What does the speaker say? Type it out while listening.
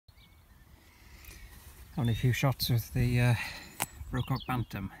Only a few shots with the Brocock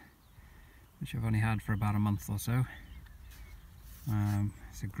Bantam, which I've only had for about a month or so.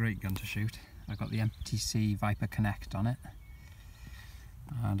 It's a great gun to shoot. I've got the MTC Viper Connect on it,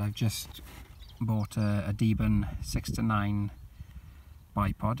 and I've just bought a Deben 6-9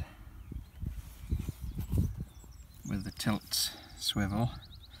 bipod with the tilt swivel.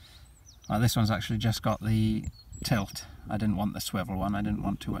 This one's actually just got the tilt. I didn't want the swivel one, I didn't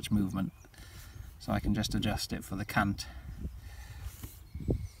want too much movement, so I can just adjust it for the cant.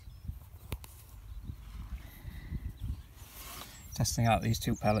 Testing out these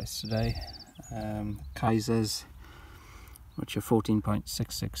two pellets today, Kaisers, which are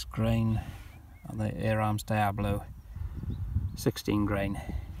 14.66 grain, and the Air Arms Diablo 16 grain.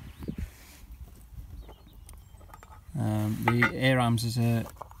 The Air Arms is a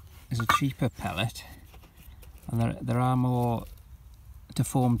cheaper pellet, and there are more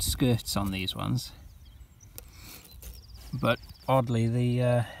deformed skirts on these ones, but oddly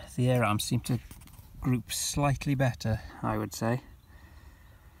the Air Arms seem to group slightly better, I would say.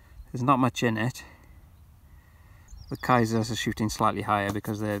 There's not much in it. The Kaisers are shooting slightly higher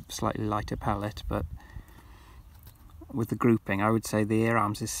because they're slightly lighter pellet, but with the grouping I would say the Air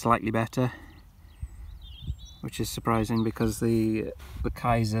Arms is slightly better, which is surprising because the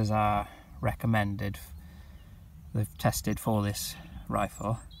Kaisers are recommended. They've tested for this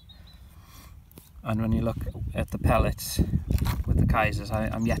rifle, and when you look at the pellets with the Kaisers,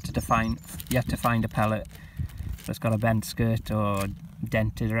 I'm yet to find a pellet that's got a bent skirt or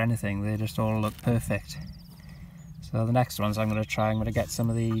dented or anything. They just all look perfect. So the next ones I'm going to get some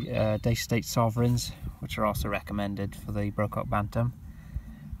of the Day-State Sovereigns, which are also recommended for the Brocock Bantam.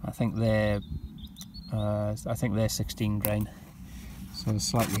 I think they're 16 grain, so they're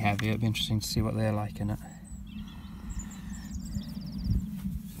slightly heavier. It'd be interesting to see what they're like in it.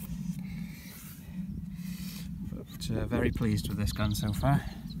 But very pleased with this gun so far.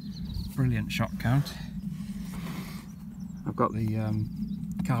 Brilliant shot count. I've got the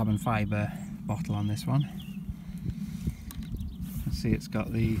carbon fibre bottle on this one. You can see it's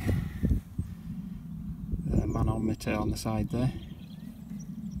got the manometer on the side there.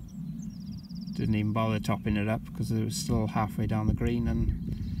 Didn't even bother topping it up because it was still halfway down the green,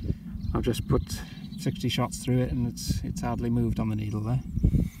 and I've just put 60 shots through it and it's hardly moved on the needle there.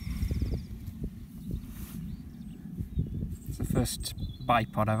 It's the first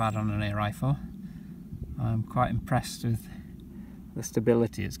bipod I've had on an air rifle. I'm quite impressed with the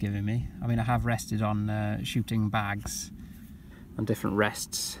stability it's giving me. I mean, I have rested on shooting bags and different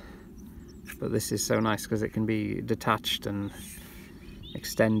rests, but this is so nice because it can be detached and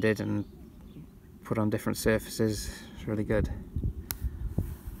extended and put on different surfaces. It's really good.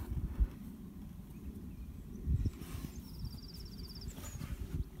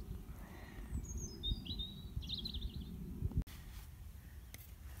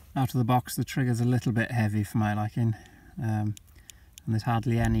 Out of the box, the trigger's a little bit heavy for my liking, and there's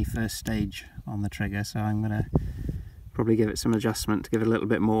hardly any first stage on the trigger, so I'm going to probably give it some adjustment to give it a little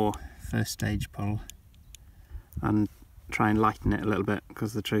bit more first stage pull and try and lighten it a little bit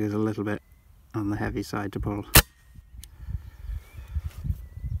because the trigger's a little bit on the heavy side to pull.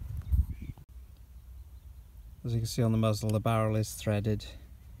 As you can see on the muzzle, the barrel is threaded,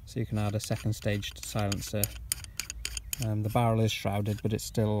 so you can add a second stage silencer. The barrel is shrouded, but it's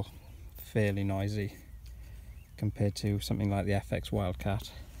still fairly noisy compared to something like the FX Wildcat.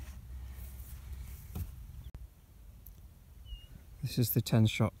 This is the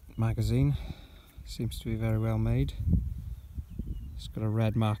 10-shot magazine. Seems to be very well made. It's got a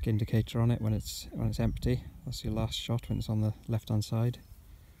red mark indicator on it when it's empty. That's your last shot when it's on the left-hand side.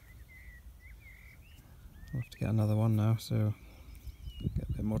 I'll have to get another one now, so get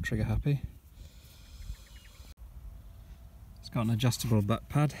a bit more trigger happy. It's got an adjustable butt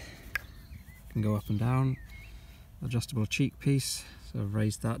pad, can go up and down. Adjustable cheek piece, so I've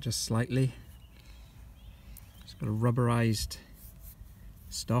raised that just slightly. It's got a rubberized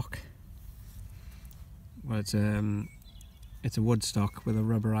stock. Well, it's a wood stock with a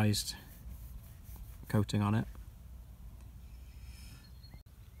rubberized coating on it.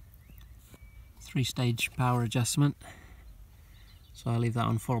 3-stage power adjustment, so I leave that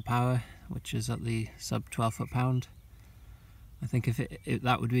on full power, which is at the sub 12 foot-pound. I think if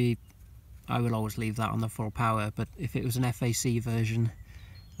that would be, I will always leave that on the full power, but if it was an FAC version,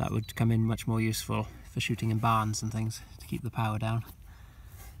 that would come in much more useful for shooting in barns and things to keep the power down.